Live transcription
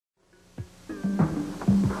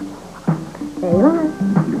There you are.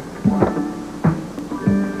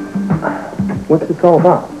 What's this all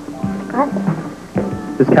about?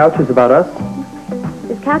 Us. This couch is about us?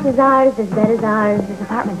 This couch is ours, this bed is ours, this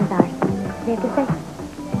apartment is ours. What do you have to say?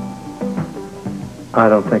 I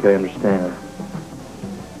don't think I understand.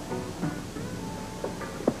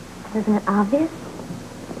 Isn't it obvious?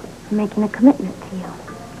 I'm making a commitment to you.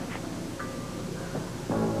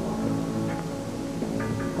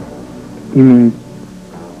 You mean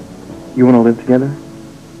you want to live together?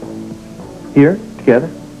 Here? Together?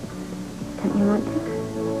 Don't you want to?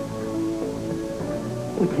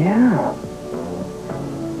 Well, yeah.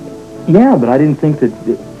 Yeah, but I didn't think that...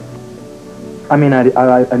 I mean, I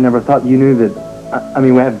never thought you knew that... I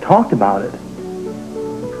mean, we haven't talked about it.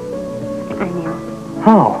 I knew.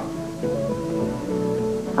 How?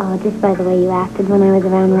 Oh, just by the way you acted when I was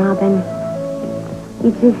around Robin.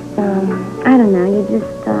 You just, I don't know, you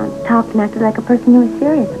just talked and acted like a person who was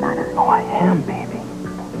serious about us. Oh, I am, baby.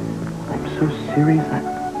 I'm so serious.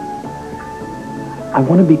 I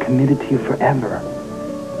want to be committed to you forever.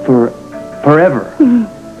 Forever.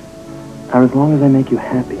 Now, as long as I make you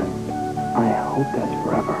happy, I hope that's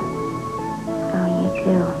forever. Oh, you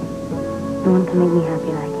too. No one can make me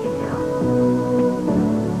happy like you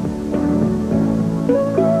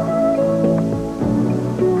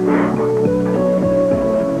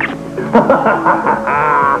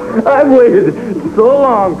I've waited so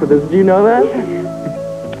long for this. Do you know that?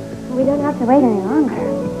 We don't have to wait any longer.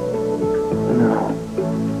 No.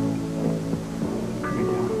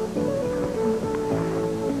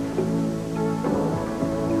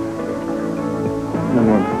 No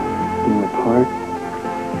more being apart.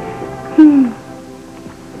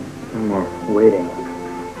 No more waiting.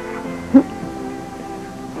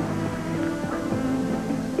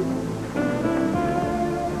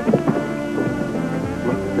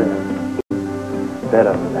 Look at the bed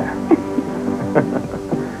over there.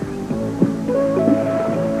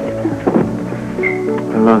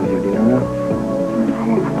 I love you, do you know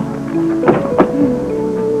that?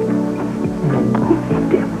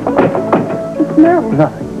 What's the matter?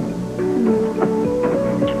 Nothing.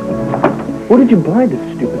 What did you buy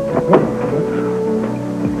this stupid thing?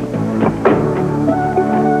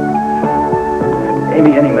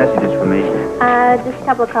 Amy, any messages for me? Just a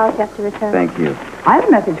couple of calls you have to return. Thank you. I have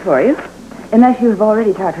a message for you, unless you've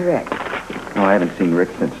already talked to Rick. No, I haven't seen Rick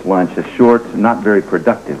since lunch. A short, not very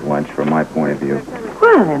productive lunch from my point of view.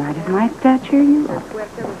 Well, then, I just might cheer you up.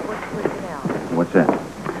 What's that?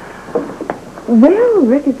 Well,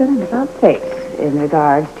 Rick has done an about-face in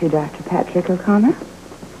regards to Dr. Patrick O'Connor.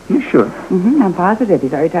 You sure? Mm-hmm, I'm positive.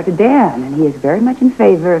 He's already talked to Dan, and he is very much in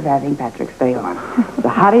favor of having Patrick stay on. So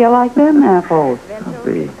how do you like them apples? I'll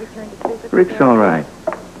be. Rick's all right.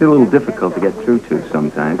 He's a little difficult to get through to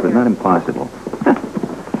sometimes, but not impossible.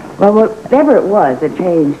 Well, whatever it was that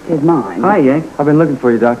changed his mind. Hi, Yank. I've been looking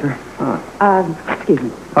for you, Doctor. Excuse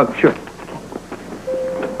me. Oh, sure.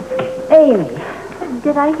 Amy,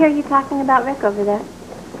 Did I hear you talking about Rick over there?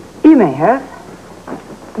 you may have.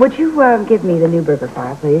 Would you give me the new burger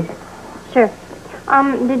file, please? Sure.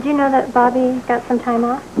 Did you know that Bobby got some time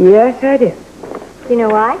off? Yes, I do. Do you know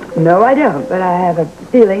why? No, I don't, but I have a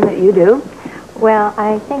feeling that you do. Well,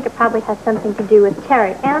 I think it probably has something to do with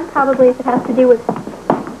Terry, and probably if it has to do with...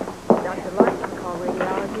 Dr. Larson, call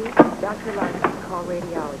radiology. Dr. Larson, call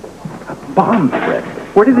radiology. A bomb threat?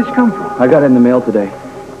 Where did this come from? I got it in the mail today.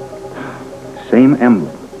 Same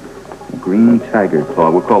emblem. A green tiger claw.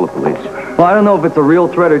 We'll call the police. Well, I don't know if it's a real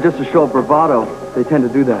threat or just to show bravado. They tend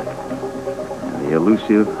to do that. The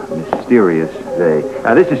elusive, mysterious they.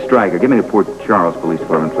 This is Stryker. Give me the Port Charles Police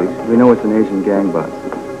Department, please. We know it's an Asian gang boss.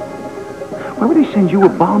 Why would they send you a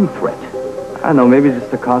bomb threat? I don't know, maybe just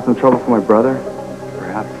to cause some trouble for my brother.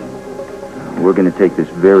 Perhaps. We're going to take this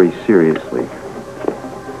very seriously.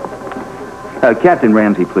 Captain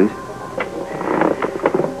Ramsey, please.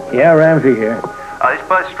 Yeah, Ramsey here. This is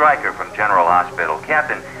Buzz Stryker from General Hospital.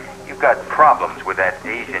 Captain, you've got problems with that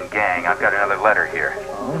Asian gang. I've got another letter here.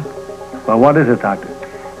 Well, what is it, Doctor?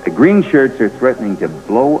 The green shirts are threatening to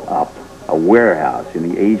blow up a warehouse in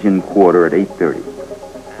the Asian Quarter at 8:30.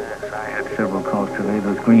 Yes, I had several calls today.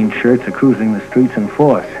 Those green shirts are cruising the streets in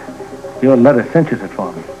force. Your letter cinches it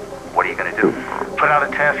for me. What are you going to do? Put out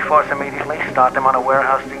a task force immediately. Start them on a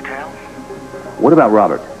warehouse detail. What about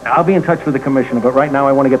Robert? I'll be in touch with the commissioner, but right now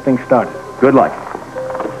I want to get things started. Good luck.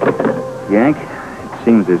 Yank, it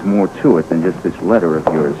seems there's more to it than just this letter of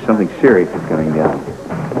yours. Something serious is coming down.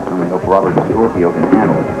 I only hope Robert Scorpio can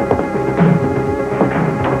handle it.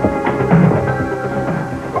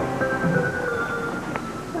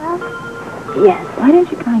 Well, Yes. Why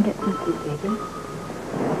don't you try and get some tea, baby?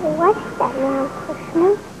 what's that now,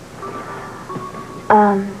 Christmas?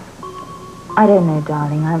 I don't know,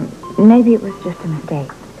 darling. Maybe it was just a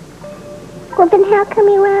mistake. Well, then how come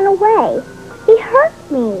he ran away? He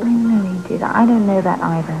hurt me. I know he did. I don't know that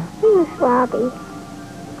either. Robbie.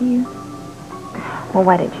 You? Well,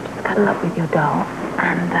 why don't you just cuddle up with your doll,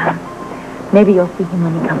 and maybe you'll see him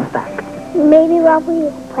when he comes back. Maybe Robbie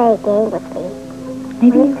will play a game with me.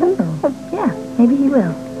 Maybe he will. Yeah, maybe he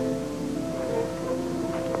will.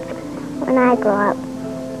 When I grow up,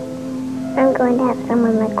 I'm going to have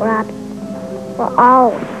someone like Robbie. For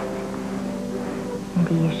always.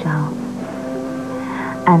 Maybe you shall.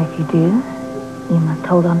 And if you do, you must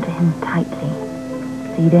hold on to him tightly,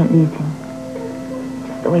 so you don't lose him.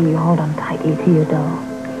 Just the way you hold on tightly to your doll.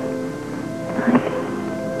 Right.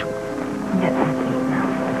 Get some sleep now.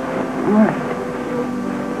 All right.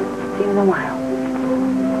 See you in a while.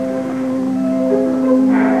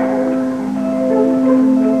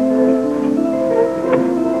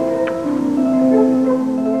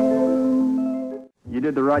 You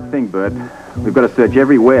did the right thing, Bert. We've got to search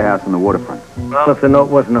every warehouse on the waterfront. Well, if the note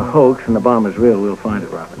wasn't a hoax and the bomb is real, we'll find it,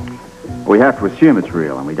 Robin. We have to assume it's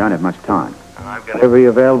real, and we don't have much time. I've got every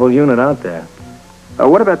available unit out there.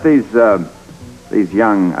 What about these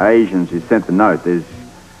young Asians who sent the note? There's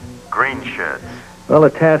green shirts. Well, the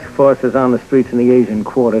task force is on the streets in the Asian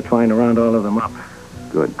Quarter trying to round all of them up.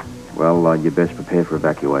 Good. Well, you'd best prepare for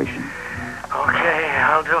evacuation. Okay,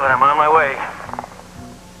 I'll do it. I'm on my way.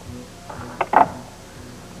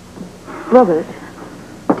 Robert,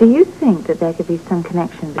 do you think that there could be some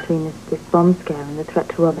connection between this bomb scare and the threat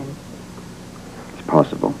to Robin? It's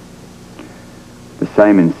possible. The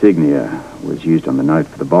same insignia was used on the note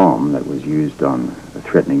for the bomb that was used on the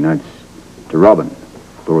threatening notes to Robin,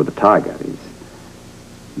 Laura the Tiger, these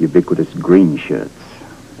ubiquitous green shirts.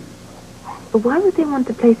 But why would they want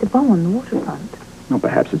to place a bomb on the waterfront? Well,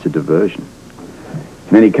 perhaps it's a diversion.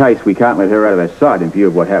 In any case, we can't let her out of our sight in view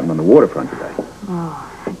of what happened on the waterfront today. Oh,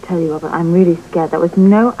 I tell you, Robert, I'm really scared. That was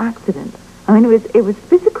no accident. I mean, it was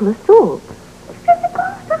physical assault. Physical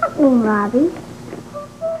assault mean, Robbie?